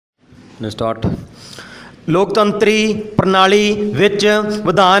Start. लोकतंत्री प्रणाली विच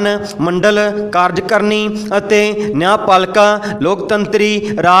विधान मंडल कार्यकारिणी अते न्यायपालिका लोकतंत्री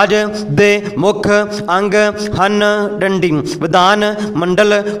राज दे मुख अंग हन। डंडी विधान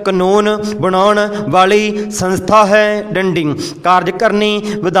मंडल कानून बनाउण वाली संस्था है। डंडी कार्यकारिणी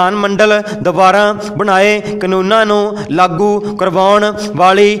विधान मंडल द्वारा बनाए कानूनां नूं लागू करवाउण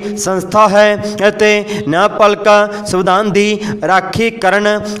वाली संस्था है अते न्यायपालिका संविधान दी राखी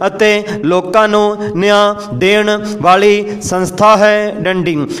करन अते लोकां नूं न्याय देण वाली संस्था है।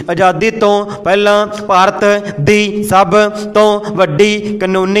 डंडी आज़ादी तो पहला भारत दी सब तो वड्डी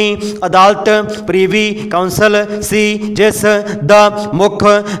कानूनी अदालत प्रीवी काउंसिल सी, जिस दा मुख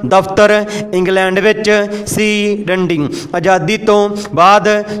दफ्तर इंग्लैंड विच सी। डंडी आज़ादी तो बाद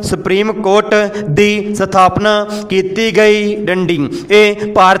सुप्रीम कोर्ट दी स्थापना की गई। डंडी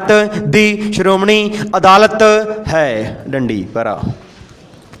ये भारत दी श्रोमणी अदालत है। डंडी परा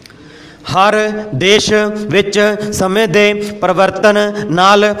हर देश विच समय दे परिवर्तन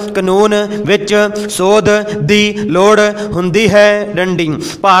नाल कानून विच सोध दी लोड़ हुंदी है। डंडी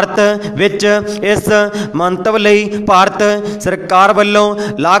भारत विच इस मंतव लई भारत सरकार वल्लों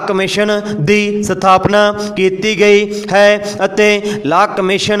ला कमीशन दी स्थापना की गई है अते ला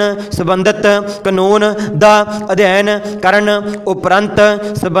कमीशन संबंधित कानून दा अध्ययन करन उपरंत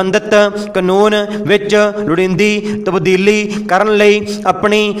संबंधित कानून विच लोड़ींदी तब्दीली करन लई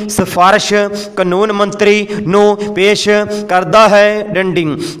अपनी सिफारिश कानून मंत्री नूं पेश करता है। डंडी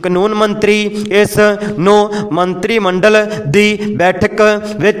कानून मंत्री इस नूं मंत्री मंडल दी बैठक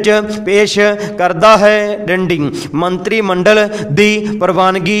विच पेश करता है। डंडी मंत्री मंडल दी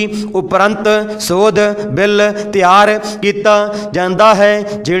प्रवानगी उपरंत सोध बिल तैयार किया जाता है,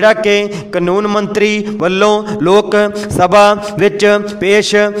 जिहड़ा कि कानून मंत्री वल्लों लोक सभा विच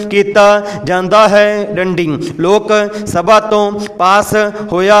पेश किया जाता है। डंडी लोक सभा तो पास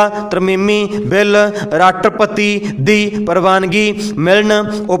होया तरमीमी बिल राष्ट्रपति दी प्रवानगी मिलण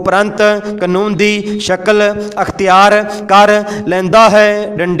उपरंत कानून दी शक्ल अख्तियार कर लैंदा है।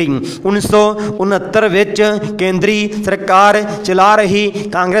 डंडी 1969 विच केंद्री सरकार चला रही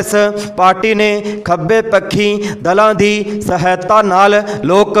कांग्रेस पार्टी ने खब्बे पक्षी दलों की सहायता नाल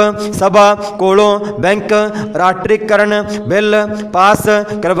लोक सभा कोलों बैंक राष्ट्रीकरण बिल पास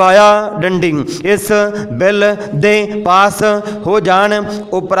करवाया। डंडी इस बिल दे पास हो जाण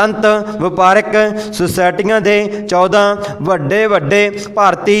उपरंत वपारक सोसाइटियां दे 14 वड्डे वड्डे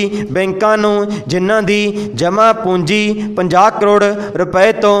भारती बैंकां नूं जिन्हां दी जमा पूंजी 50 करोड़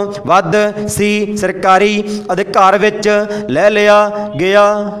रुपए तो वध सी, सरकारी अधिकार विच ले लिया गया।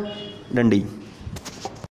 डंडी